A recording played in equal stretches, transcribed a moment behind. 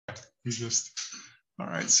You just, all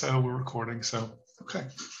right, so we're recording. So, okay.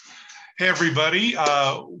 Hey, everybody.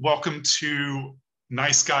 Welcome to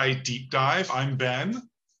Nice Guy Deep Dive. I'm Ben.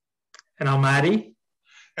 And I'm Maddie.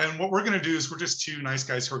 And what we're going to do is we're just two nice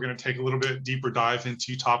guys who are going to take a little bit deeper dive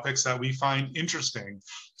into topics that we find interesting.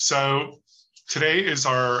 So today is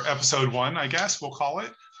our episode 1, I guess we'll call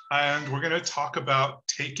it. And we're going to talk about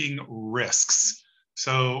taking risks.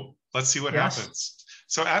 So let's see what happens.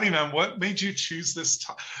 So Addie, man, what made you choose this?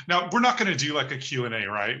 Now, we're not going to do like a Q&A,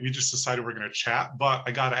 right? We just decided we're going to chat, but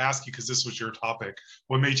I got to ask you, because this was your topic,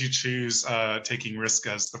 what made you choose taking risk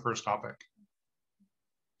as the first topic?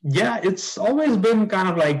 Yeah, it's always been kind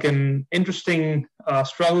of like an interesting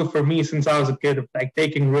struggle for me since I was a kid, of like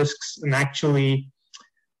taking risks and actually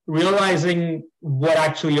realizing what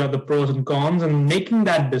actually are the pros and cons and making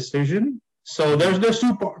that decision. So there's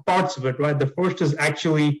two parts of it, right? The first is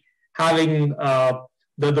actually having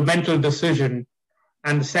the mental decision,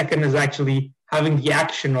 and the second is actually having the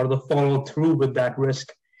action or the follow through with that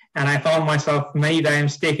risk. And I found myself many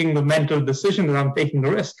times taking the mental decision that I'm taking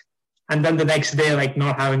the risk, and then the next day, like,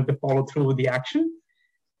 not having to follow through with the action.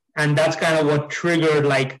 And that's kind of what triggered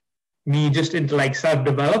like me just into like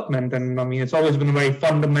self-development. And I mean, it's always been a very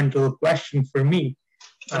fundamental question for me.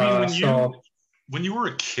 I mean, when you were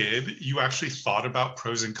a kid, you actually thought about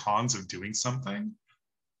pros and cons of doing something?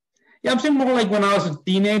 Yeah, I'm saying more like when I was a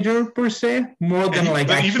teenager, per se, more than like.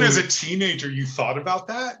 But even as a teenager, you thought about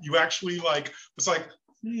that? You actually like was like,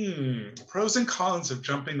 pros and cons of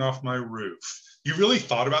jumping off my roof. You really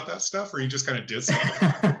thought about that stuff, or you just kind of did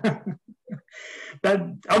something?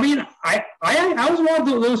 I mean, I was one of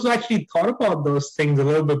those who actually thought about those things a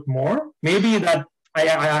little bit more. Maybe that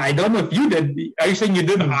I don't know if you did. Are you saying you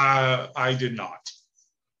didn't? I did not.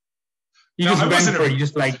 You just went for it. You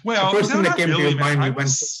just like, well, the first thing that came to your mind, you went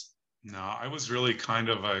for. No, I was really kind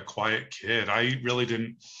of a quiet kid. I really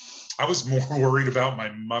didn't. I was more worried about my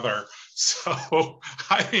mother, so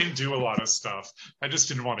I didn't do a lot of stuff. I just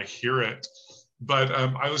didn't want to hear it. But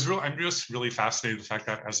I'm just really fascinated with the fact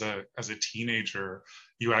that as a teenager,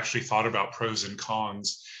 you actually thought about pros and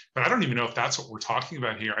cons. But I don't even know if that's what we're talking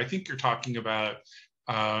about here. I think you're talking about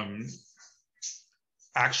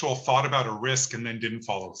actual thought about a risk and then didn't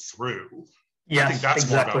follow through. Yes, I think that's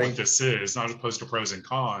exactly. more about what this is, not opposed to pros and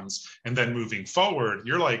cons. And then moving forward,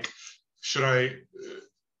 you're like, should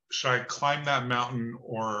I climb that mountain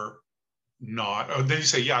or not? Oh, then you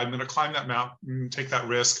say, yeah, I'm going to climb that mountain, take that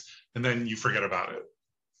risk, and then you forget about it.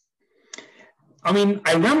 I mean,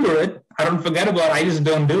 I remember it. I don't forget about it. I just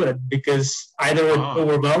don't do it because either it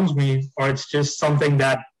overwhelms me or it's just something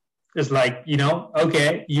that is like,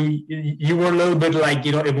 okay, you were a little bit like,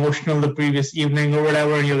 emotional the previous evening or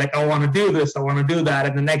whatever, and you're like, I want to do this, I want to do that.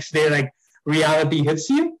 And the next day, like, reality hits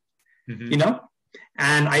you,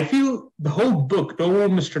 And I feel the whole book, Don't Worry,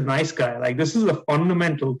 Mr. Nice Guy, like, this is a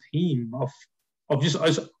fundamental theme of just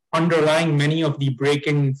us underlying many of the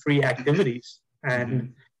breaking free activities.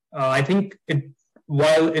 And I think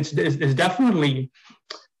while it's definitely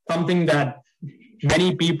something that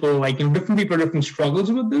many people, like, different people have different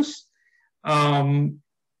struggles with this.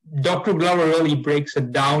 Dr. Glover really breaks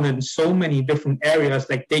it down in so many different areas,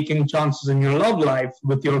 like taking chances in your love life,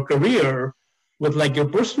 with your career, with like your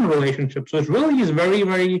personal relationships. So it really is very,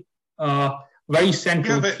 very, very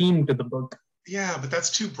central theme to the book. Yeah, but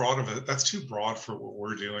that's too broad for what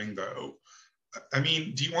we're doing, though. I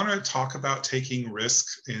mean, do you want to talk about taking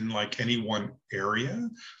risks in like any one area?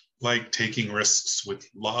 Like taking risks with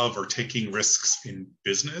love or taking risks in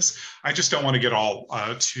business? I just don't want to get all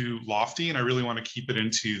too lofty, and I really want to keep it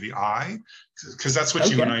into the I, because that's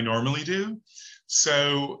what you and I normally do.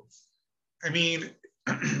 So, I mean,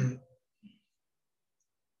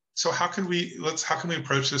 so how can we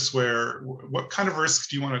approach this? What kind of risks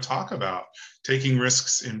do you want to talk about? Taking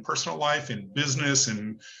risks in personal life, in business,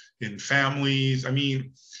 in families. I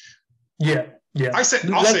mean, yeah. I'll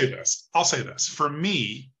say this.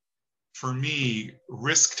 For me,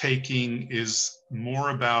 risk taking is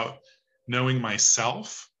more about knowing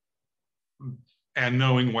myself and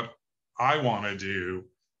knowing what I want to do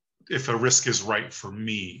if a risk is right for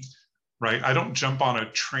me, right? I don't jump on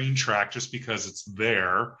a train track just because it's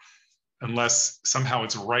there, unless somehow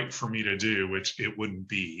it's right for me to do, which it wouldn't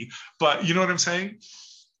be. But you know what I'm saying?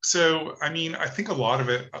 So, I mean, I think a lot of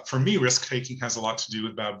it, for me, risk taking has a lot to do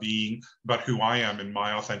about who I am and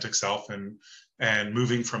my authentic self, and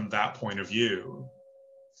moving from that point of view.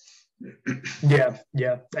 Yeah.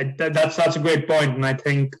 That's a great point. And I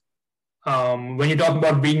think when you talk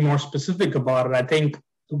about being more specific about it, I think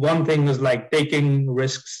one thing is like taking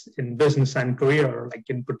risks in business and career, like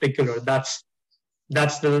in particular. That's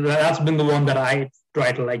been the one that I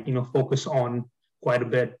try to focus on quite a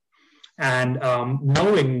bit. and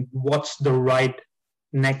knowing what's the right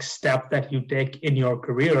next step that you take in your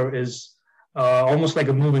career is almost like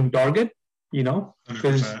a moving target,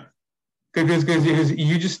 because 100%. because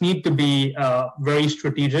you just need to be very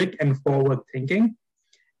strategic and forward thinking,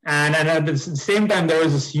 and at the same time there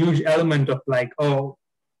is this huge element of like, oh,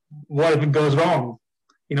 what if it goes wrong?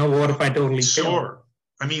 What if I totally fail? Sure.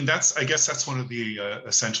 I mean, I guess that's one of the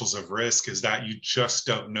essentials of risk, is that you just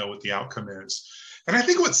don't know what the outcome is. And I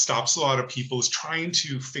think what stops a lot of people is trying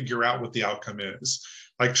to figure out what the outcome is,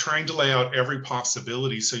 like trying to lay out every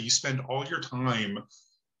possibility. So you spend all your time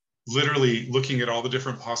literally looking at all the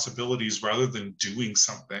different possibilities rather than doing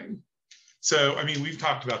something. So, I mean, we've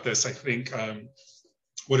talked about this, I think,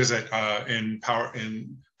 what is it, in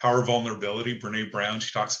Power Vulnerability, Brene Brown,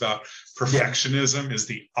 she talks about perfectionism is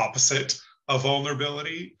the opposite of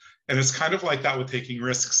vulnerability. And it's kind of like that with taking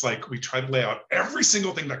risks. Like, we try to lay out every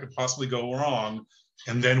single thing that could possibly go wrong,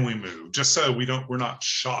 and then we move, just so we're not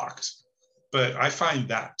shocked. But I find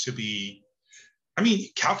that to be, I mean,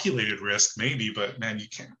 calculated risk maybe, but man,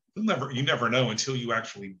 you never know until you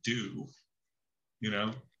actually do,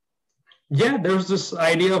 Yeah, there's this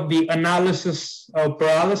idea of the analysis of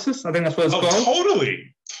paralysis. I think that's what it's called.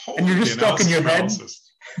 Totally. And you're just stuck in your head.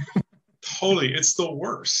 Totally. It's the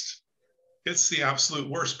worst. It's the absolute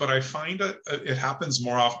worst. But I find that it happens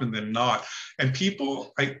more often than not. And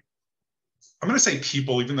people, I'm going to say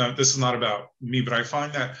people, even though this is not about me, but I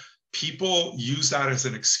find that people use that as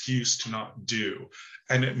an excuse to not do.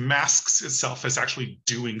 And it masks itself as actually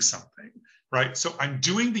doing something. Right. So I'm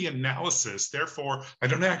doing the analysis, therefore I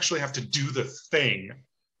don't actually have to do the thing,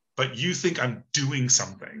 but you think I'm doing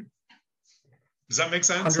something. Does that make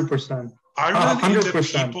sense? 100%. I run into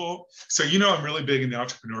people. So, I'm really big in the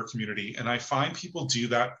entrepreneur community, and I find people do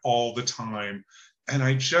that all the time. And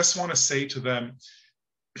I just want to say to them,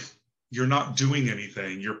 you're not doing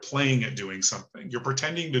anything. You're playing at doing something. You're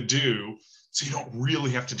pretending to do, so you don't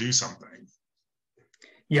really have to do something.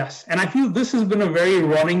 Yes, and I feel this has been a very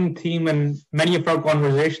running theme in many of our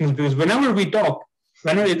conversations, because whenever we talk,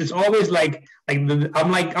 it's always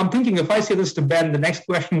I'm thinking, if I say this to Ben, the next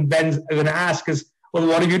question Ben's going to ask is, well,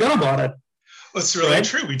 what have you done about it? That's really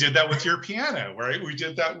true. We did that with your piano, right? We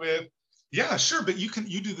did that with, yeah, sure. But you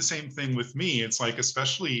do the same thing with me. It's like,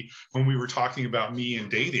 especially when we were talking about me and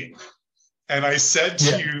dating. And I said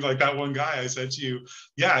to you, like that one guy, I said to you,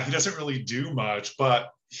 yeah, he doesn't really do much,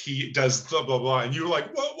 but he does blah, blah, blah. And you were like,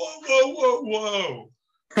 whoa, whoa, whoa, whoa,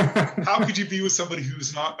 whoa. How could you be with somebody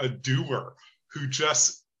who's not a doer, who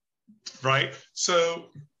just, right? So,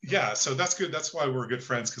 yeah, so that's good. That's why we're good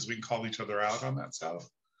friends, because we can call each other out on that stuff.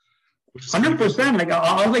 100%. Like,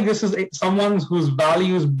 I was like, this is someone whose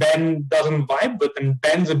values Ben doesn't vibe with, and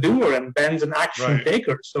Ben's a doer and Ben's an action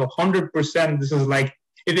taker. So 100%, this is like,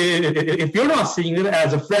 if you're not seeing it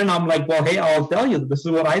as a friend, I'm like, well, hey, I'll tell you, this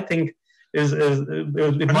is what I think is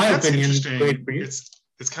in my opinion, great for you.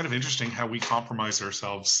 It's kind of interesting how we compromise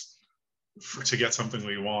ourselves to get something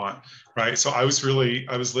we want, right? So I was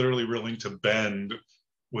literally willing to bend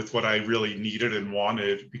with what I really needed and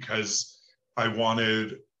wanted, because I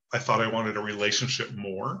thought I wanted a relationship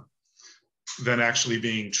more than actually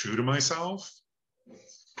being true to myself.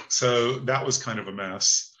 So that was kind of a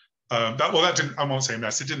mess. I won't say a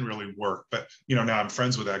mess. It didn't really work, but now I'm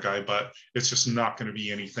friends with that guy, but it's just not going to be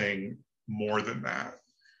anything more than that.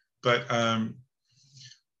 But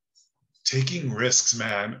taking risks,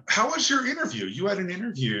 man. How was your interview? You had an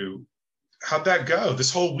interview. How'd that go? This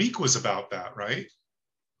whole week was about that, right?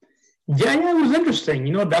 Yeah, it was interesting.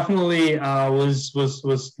 Definitely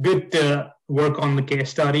was good to work on the case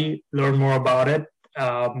study, learn more about it,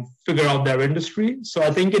 figure out their industry. So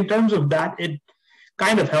I think in terms of that, it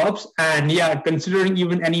kind of helps. And yeah, considering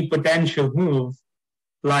even any potential move,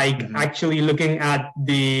 like actually looking at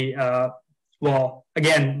the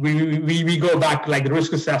again, we go back to like the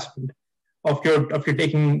risk assessment of your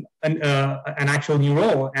taking an actual new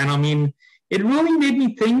role. And I mean, it really made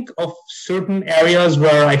me think of certain areas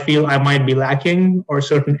where I feel I might be lacking, or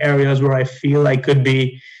certain areas where I feel I could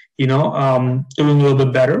be, doing a little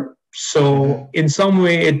bit better. So in some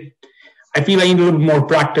way, I feel I need a little bit more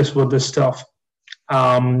practice with this stuff.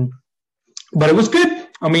 But it was good.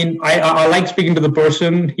 I mean, I like speaking to the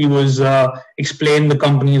person. He was explained the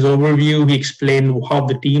company's overview. He explained how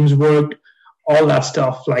the teams worked, all that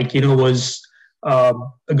stuff. Like, was a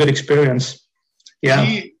good experience.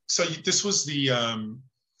 Yeah. So this was the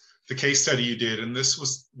case study you did, and this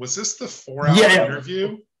was this the 4-hour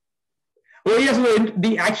interview? Well, yes. So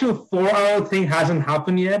the actual 4-hour thing hasn't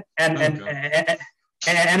happened yet, and I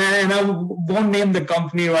won't name the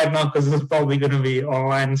company right now because this is probably going to be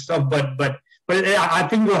online and stuff. But I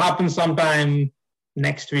think it will happen sometime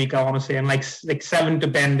next week, I want to say, and like 7 to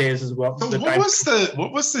 10 days is what So the what time.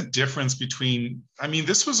 was the difference between, I mean,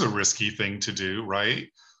 this was a risky thing to do, right?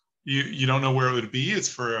 You don't know where it would be. It's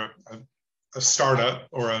for a startup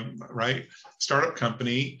or a startup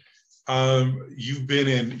company.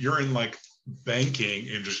 You're in like banking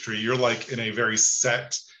industry. You're like in a very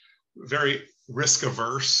set, very risk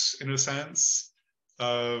averse in a sense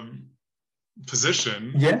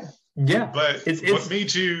position. Yeah. But what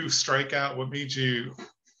made you strike out? What made you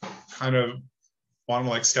kind of want to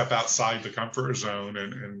like step outside the comfort zone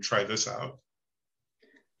and try this out?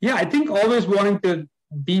 Yeah, I think always wanting to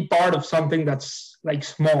be part of something that's like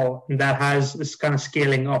small and that has this kind of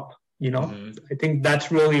scaling up, Mm-hmm. I think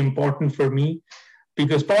that's really important for me,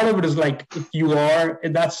 because part of it is like, if you are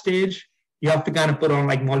at that stage, you have to kind of put on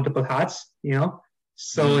like multiple hats,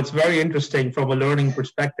 so Mm-hmm. it's very interesting from a learning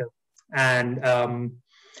perspective. And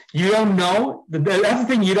you don't know, that's the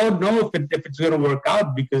thing, you don't know if it's going to work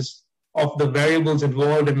out because of the variables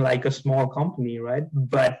involved in like a small company, right?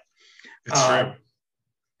 But It's true.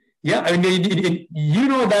 yeah, I mean, you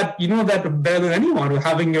know that better than anyone,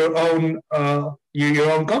 having your own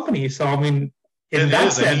company. So I mean, in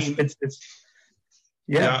that sense, it's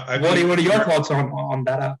yeah. What are your thoughts on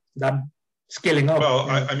that scaling up? Well,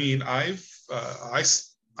 I mean, I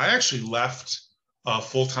actually left a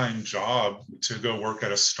full-time job to go work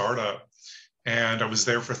at a startup, and I was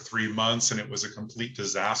there for 3 months, and it was a complete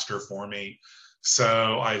disaster for me.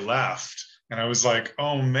 So I left. And I was like,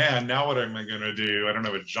 oh man, now what am I going to do? I don't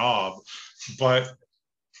have a job. But,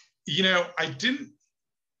 I didn't,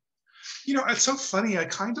 it's so funny. I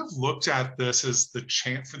kind of looked at this as the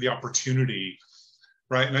chance for the opportunity,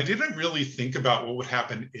 right? And I didn't really think about what would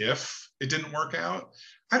happen if it didn't work out.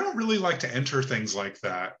 I don't really like to enter things like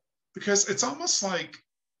that because it's almost like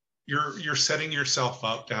you're setting yourself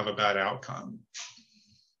up to have a bad outcome.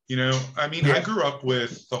 I mean, I grew up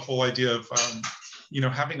with the whole idea of,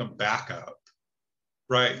 having a backup.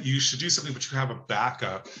 Right, you should do something, but you have a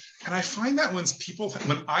backup. And I find that when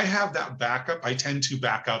I have that backup, I tend to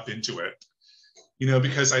back up into it,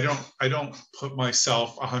 because I don't put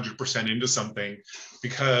myself 100% into something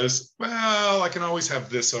because, well, I can always have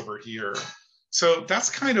this over here. So that's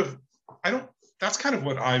kind of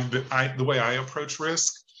what the way I approach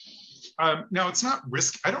risk. Now it's not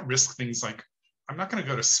risk. I don't risk things like, I'm not going to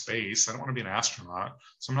go to space. I don't want to be an astronaut,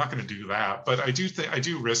 so I'm not going to do that. But I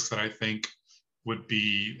do risks that I think would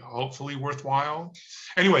be hopefully worthwhile.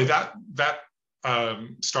 Anyway, that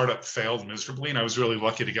startup failed miserably, and I was really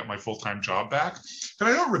lucky to get my full-time job back. But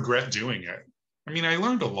I don't regret doing it. I mean, I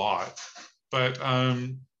learned a lot, but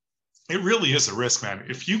it really is a risk, man.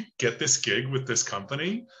 If you get this gig with this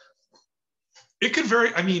company, it could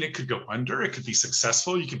go under, it could be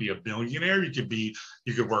successful, you could be a billionaire, you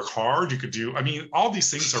could work hard, all these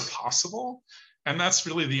things are possible. And that's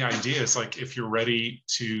really the idea. It's like, if you're ready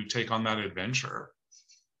to take on that adventure.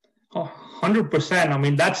 100%. I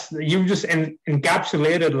mean, you've just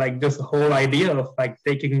encapsulated like just the whole idea of like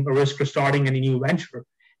taking a risk or starting any new venture.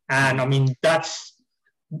 And I mean, that's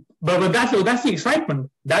the excitement.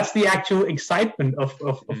 That's the actual excitement of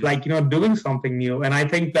like, doing something new. And I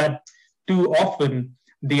think that too often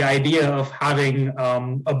the idea of having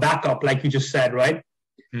a backup, like you just said, right?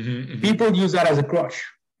 Mm-hmm. People use that as a crutch.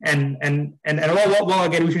 And well,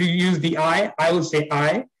 again, we should use the I will say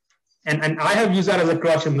I, and I have used that as a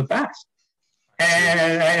crutch in the past,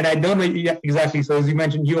 and I don't know exactly. So as you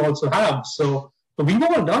mentioned, you also have. So we've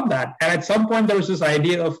all done that, and at some point there was this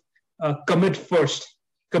idea of commit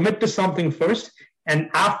to something first, and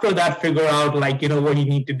after that figure out like what you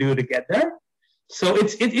need to do to get there. So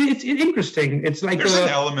it's interesting. It's like there's an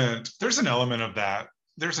element of that.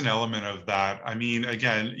 There's an element of that. I mean,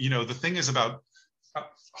 again, the thing is about.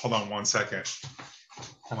 Hold on 1 second.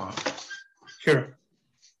 Hold on. Sure.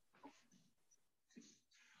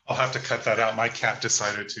 I'll have to cut that out. My cat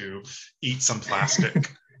decided to eat some plastic.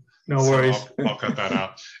 No worries. I'll cut that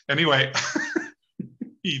out. Anyway,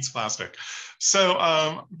 he eats plastic. So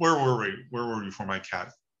where were we? Where were we before my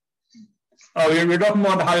cat? Oh, we're talking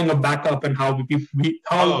about having a backup and how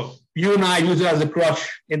you and I use it as a crutch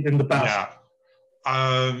in the past.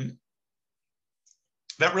 Yeah.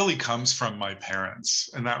 That really comes from my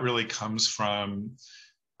parents, and that really comes from,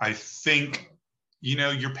 I think,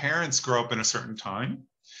 your parents grow up in a certain time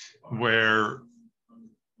where,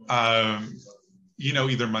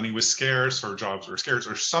 either money was scarce or jobs were scarce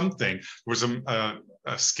or something. There was a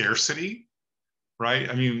scarcity, right?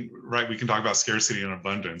 I mean, right, we can talk about scarcity and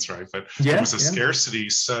abundance, right? But there was a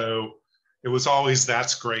scarcity, so it was always,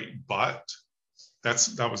 that's great, but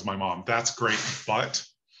that was my mom. That's great, but.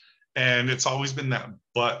 And it's always been that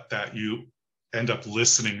but that you end up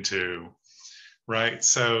listening to, right?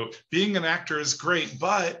 So being an actor is great,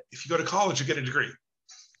 but if you go to college, you get a degree,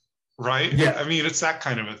 right? Yeah. I mean, it's that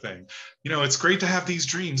kind of a thing. It's great to have these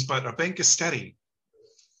dreams, but a bank is steady.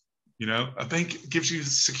 A bank gives you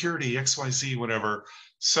security, XYZ, whatever.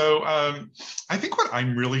 So I think what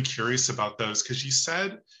I'm really curious about those, because you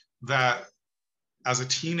said that as a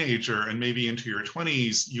teenager and maybe into your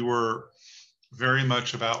 20s, you were very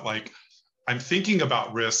much about like, I'm thinking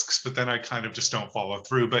about risks, but then I kind of just don't follow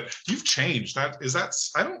through. But you've changed. I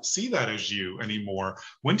don't see that as you anymore.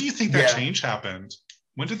 When do you think that change happened?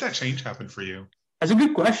 When did that change happen for you? That's a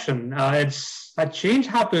good question. That change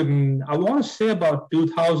happened, I want to say about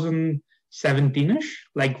 2017-ish,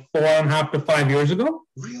 like 4.5 to 5 years ago.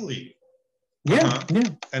 Really? Yeah.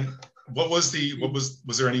 And was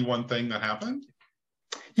there any one thing that happened?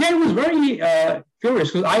 Yeah, it was very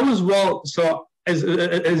curious because I was, so as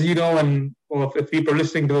you know, and if people are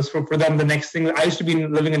listening to this, for them, the next thing, I used to be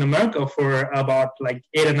living in America for about like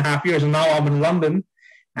 8.5 years, and now I'm in London.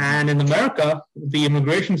 And in America, the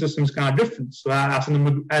immigration system is kind of different. So as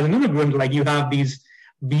an immigrant, like you have these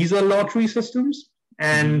visa lottery systems,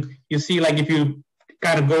 and you see like if you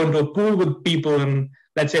kind of go into a pool with people, and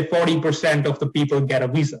let's say 40% of the people get a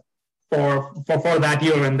visa for that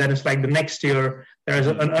year, and then it's like the next year there's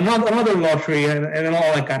another lottery and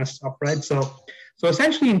all that kind of stuff, right? So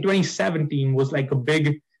essentially in 2017 was like a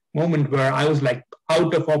big moment where I was like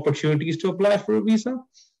out of opportunities to apply for a visa.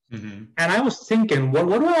 And I was thinking, what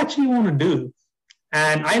do I actually want to do?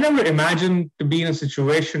 And I never imagined to be in a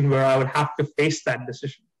situation where I would have to face that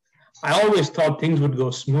decision. I always thought things would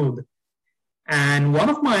go smooth. And one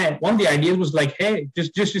of the ideas was like, hey,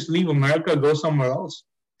 just leave America, go somewhere else.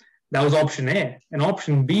 That was option A. And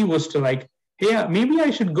option B was to like, hey, maybe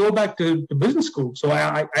I should go back to business school. So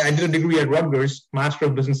I did a degree at Rutgers, Master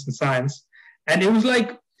of Business and Science. And it was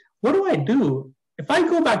like, what do I do? If I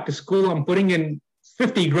go back to school, I'm putting in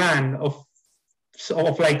 50 grand of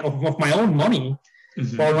my own money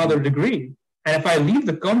for another degree. And if I leave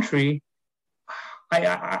the country,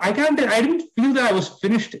 I didn't feel that I was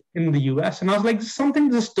finished in the US. And I was like, something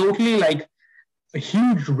that's totally like a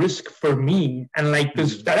huge risk for me. And like,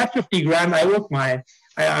 because that 50 grand, I worked my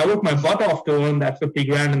butt off to earn that 50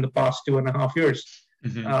 grand in the past 2.5 years.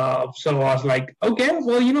 So I was like, okay,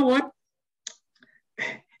 well, you know what?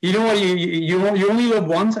 You only live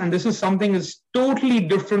once, and this is something that's totally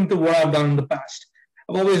different to what I've done in the past.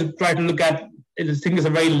 I've always tried to look at it. I think it's a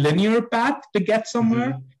very linear path to get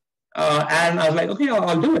somewhere. And I was like, okay,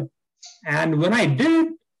 I'll do it. And when I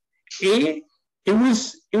did, it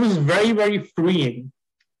was very, very freeing.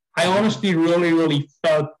 I honestly really, really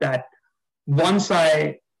felt that once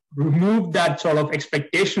I removed that sort of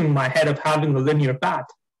expectation in my head of having a linear path,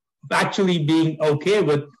 of actually being okay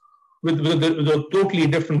with a totally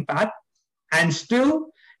different path, and still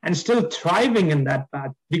thriving in that path,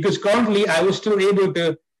 because currently I was still able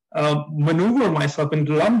to maneuver myself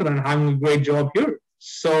into London and having a great job here.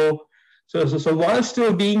 So while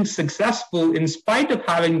still being successful in spite of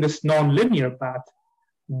having this non-linear path,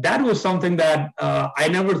 that was something that I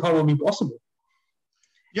never thought would be possible.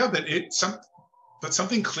 Yeah, but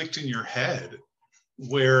something clicked in your head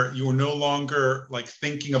where you were no longer like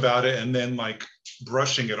thinking about it and then like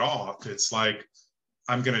brushing it off. It's like,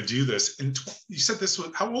 I'm going to do this. And you said this was,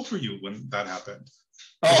 how old were you when that happened?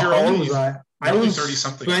 How old was I? I was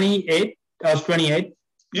 30-something. 28. I was 28.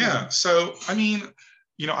 Yeah. So, I mean,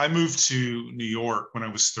 I moved to New York when I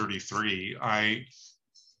was 33. I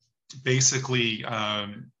basically,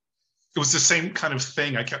 it was the same kind of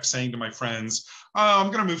thing I kept saying to my friends, oh, I'm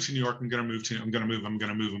going to move to New York. I'm going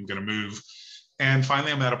to move. And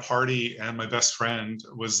finally, I'm at a party, and my best friend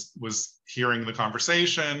was hearing the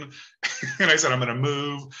conversation, and I said, I'm going to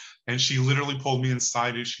move. And she literally pulled me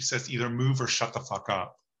inside, and she says, either move or shut the fuck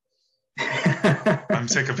up. I'm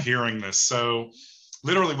sick of hearing this. So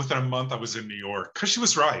literally within a month, I was in New York, because she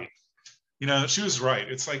was right. She was right.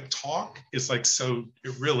 It's like talk is like, so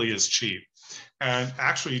it really is cheap. And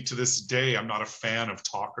actually, to this day, I'm not a fan of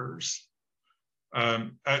talkers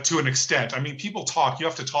to an extent. I mean, people talk, you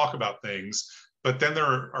have to talk about things, but then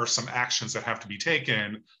there are some actions that have to be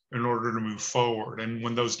taken in order to move forward. And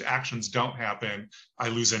when those actions don't happen, I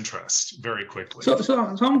lose interest very quickly. So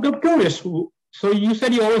I'm curious. So you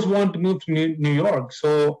said you always wanted to move to New York.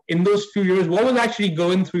 So in those few years, what was actually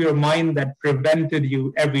going through your mind that prevented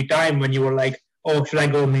you every time when you were like, oh, should I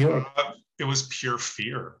go to New York? It was pure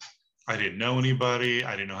fear. I didn't know anybody.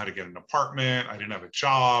 I didn't know how to get an apartment. I didn't have a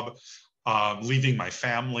job. Leaving my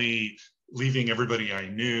family, leaving everybody I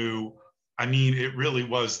knew. I mean, it really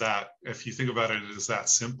was that, if you think about it, it is that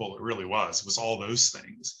simple. It really was. It was all those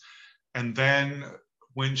things. And then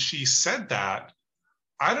when she said that,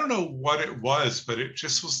 I don't know what it was, but it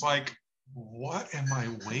just was like, what am I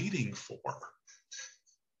waiting for?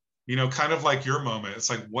 You know, kind of like your moment. It's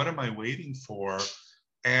like, what am I waiting for?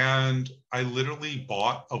 And I literally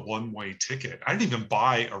bought a one-way ticket. I didn't even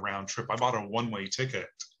buy a round trip. I bought a one-way ticket.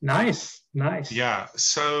 Nice, nice. Yeah.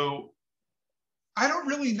 So I don't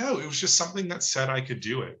really know. It was just something that said I could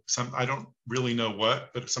do it. I don't really know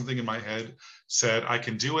what, but something in my head said I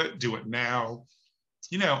can do it now.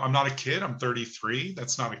 You know, I'm not a kid. I'm 33.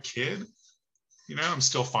 That's not a kid. You know, I'm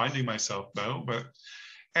still finding myself though,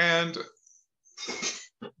 and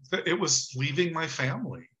it was leaving my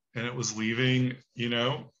family, and it was leaving, you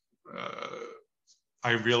know,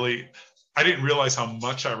 I didn't realize how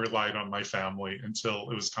much I relied on my family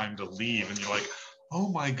until it was time to leave. And you're like, oh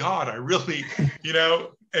my God, I really, you know,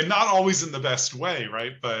 and not always in the best way,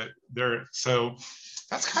 right? But so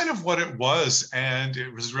that's kind of what it was. And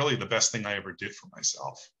it was really the best thing I ever did for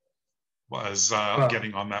myself, was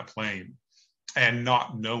getting on that plane and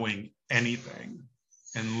not knowing anything,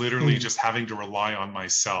 and literally just having to rely on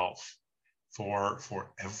myself for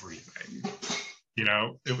everything. You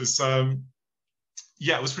know, it was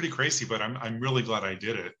yeah, it was pretty crazy, but I'm really glad I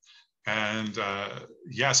did it. And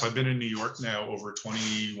so I've been in New York now over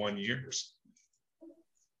 21 years.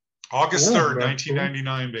 August 3rd,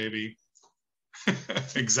 1999, baby.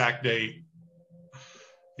 Exact date.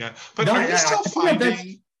 Yeah. But no, are you still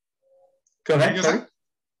finding... Go ahead, sorry.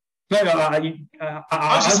 No,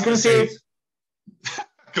 I was going to say...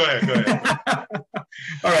 Go ahead.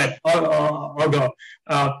 All right, I'll go.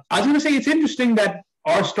 I was going to say, it's interesting that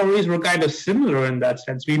our stories were kind of similar in that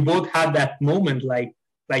sense. We both had that moment, like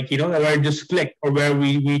you know, where it just clicked, or where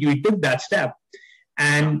we took that step,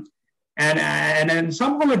 and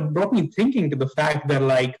somehow it brought me thinking to the fact that,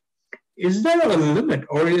 like, is there a limit,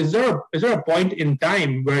 or is there a point in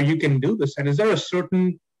time where you can do this, and is there a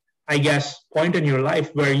certain, I guess, point in your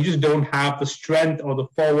life where you just don't have the strength or the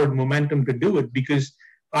forward momentum to do it? Because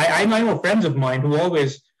I know friends of mine who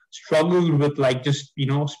always struggled with, like, just, you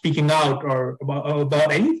know, speaking out or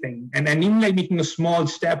about anything, and even like making a small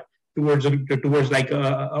step towards like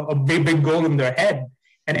a big goal in their head,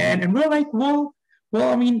 and we're like, well,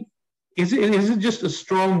 I mean, is it just a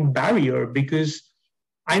strong barrier? Because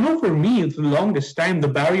I know for me, for the longest time, the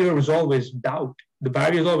barrier was always doubt. The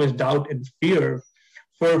barrier is always doubt and fear.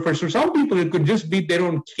 For some people, it could just be they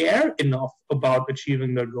don't care enough about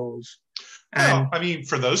achieving their goals. Well, I mean,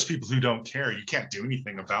 for those people who don't care, you can't do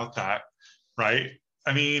anything about that, right?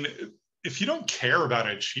 I mean, if you don't care about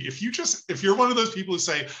it, if you're one of those people who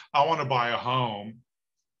say, I want to buy a home,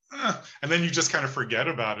 and then you just kind of forget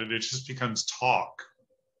about it, it just becomes talk.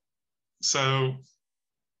 So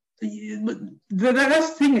that's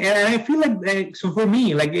the thing, and I feel like, so for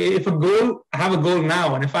me, like, if I have a goal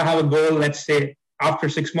now, and if I have a goal, let's say after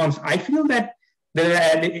 6 months, I feel that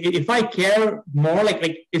if I care more,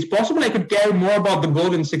 like it's possible I could care more about the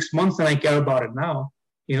goal in 6 months than I care about it now.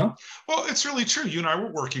 You know? Well, it's really true. You and I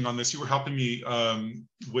were working on this. You were helping me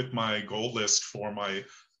with my goal list for my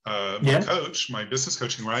coach, my business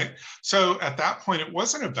coaching, right? So at that point, it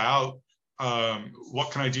wasn't about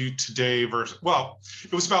what can I do today versus, well,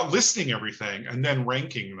 it was about listing everything and then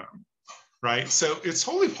ranking them, right? So it's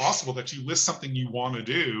totally possible that you list something you want to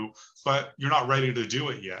do, but you're not ready to do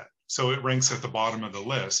it yet. So it ranks at the bottom of the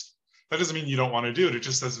list. That doesn't mean you don't want to do it. It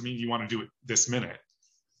just doesn't mean you want to do it this minute.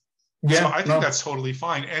 Yeah, so I think that's totally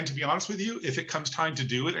fine. And to be honest with you, if it comes time to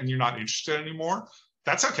do it and you're not interested anymore,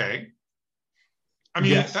 that's okay. I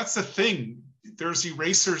mean, that's the thing. There's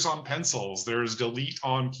erasers on pencils. There's delete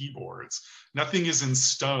on keyboards. Nothing is in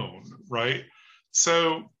stone, right?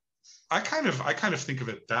 So I kind of think of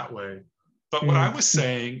it that way. But what I was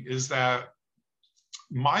saying is that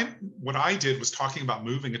what I did was talking about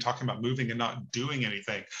moving and not doing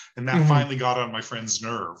anything. And that finally got on my friend's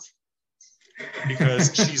nerve,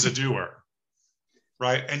 because she's a doer,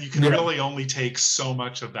 right? And you can really only take so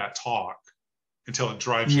much of that talk until it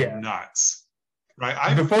drives you nuts,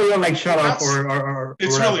 right? Before you're like, shut up or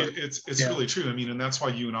it's really true. I mean, and that's why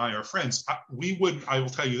you and I are friends. I will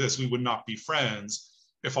tell you this, we would not be friends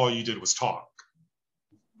if all you did was talk.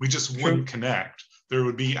 We just wouldn't connect. There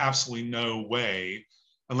would be absolutely no way,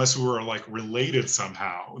 unless we were like related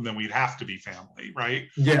somehow, and then we'd have to be family, right?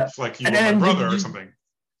 Yeah. It's like you were my brother or something.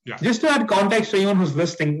 Yeah. Just to add context to anyone who's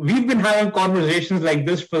listening, we've been having conversations like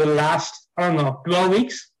this for the last, 12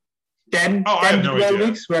 weeks, 10 to 12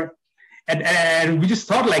 weeks, and we just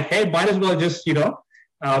thought, like, hey, might as well just,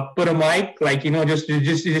 put a mic, like,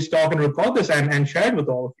 just talk and record this and share it with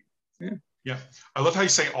all of you. Yeah. I love how you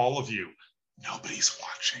say all of you. Nobody's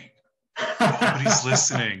watching. Nobody's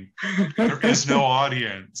listening. There is no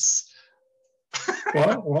audience.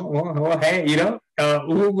 Well, hey,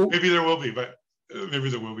 Maybe there will be, but maybe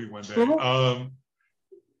there will be one day.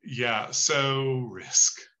 Yeah. So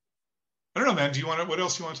risk. I don't know, man. What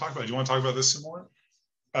else do you want to talk about? Do you want to talk about this some more?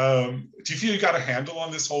 Do you feel you got a handle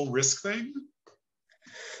on this whole risk thing?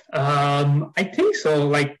 I think so.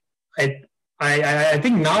 Like, I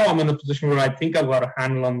think now I'm in a position where I think I've got a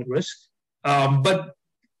handle on the risk. But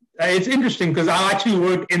it's interesting because I actually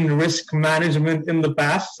worked in risk management in the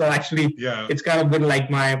past. So actually, It's kind of been like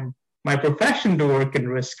my profession to work in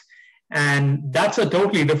risk, and that's a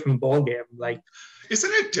totally different ballgame. Like,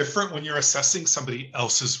 isn't it different when you're assessing somebody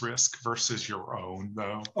else's risk versus your own,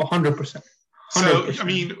 though? 100%. So, I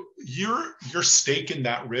mean, your stake in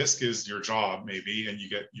that risk is your job, maybe, and you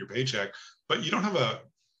get your paycheck, but you don't have a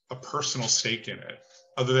personal stake in it,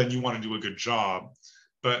 other than you want to do a good job,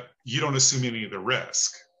 but you don't assume any of the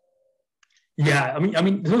risk. Yeah,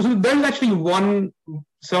 so there's actually one.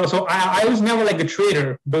 So I was never like a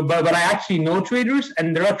trader, but I actually know traders,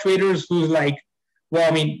 and there are traders who's like, well,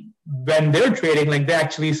 I mean, when they're trading, like they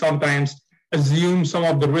actually sometimes assume some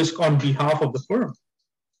of the risk on behalf of the firm.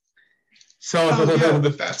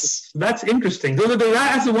 That's interesting. So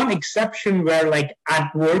that's the one exception where, like,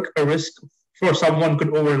 at work, a risk for someone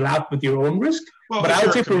could overlap with your own risk. Well, but I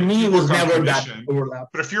would say for me, it was never that overlap.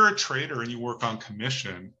 But if you're a trader and you work on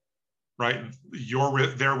commission, right,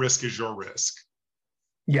 their risk is your risk.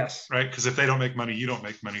 Yes. Right? Because if they don't make money, you don't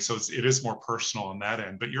make money. So it is more personal on that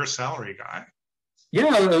end. But you're a salary guy. Yeah,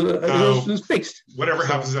 it's fixed. Whatever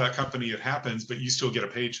happens to that company, it happens, but you still get a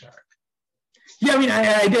paycheck. Yeah, I mean,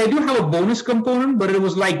 I do have a bonus component, but it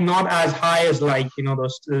was like not as high as, like,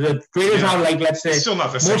 the traders are, like, let's say, still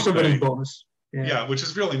not the same most of it is bonus. Yeah, which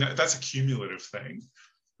is really that's a cumulative thing,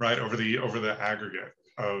 right? Over the aggregate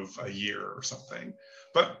of a year or something.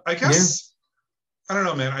 But I guess I don't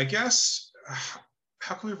know, man. I guess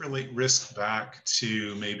how can we relate risk back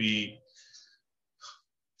to maybe?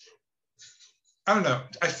 I don't know.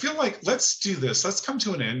 I feel like let's do this. Let's come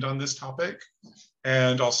to an end on this topic,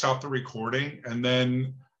 and I'll stop the recording, and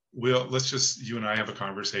then let's just you and I have a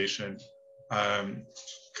conversation.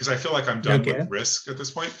 Because I feel like I'm done with risk at this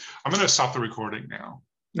point. I'm going to stop the recording now.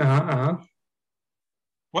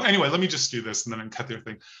 Well, anyway, let me just do this and then I can cut the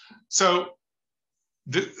thing. So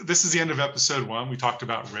this is the end of episode 1. We talked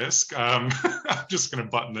about risk. I'm just going to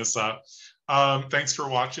button this up. Thanks for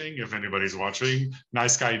watching. If anybody's watching,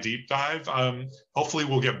 Nice Guy Deep Dive. Hopefully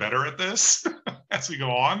we'll get better at this as we go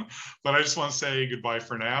on. But I just want to say goodbye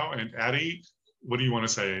for now. And Addie, what do you want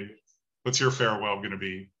to say? What's your farewell going to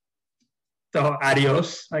be? So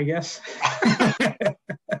adios, I guess.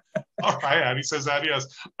 All right, Addie says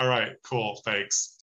adios. All right, cool. Thanks.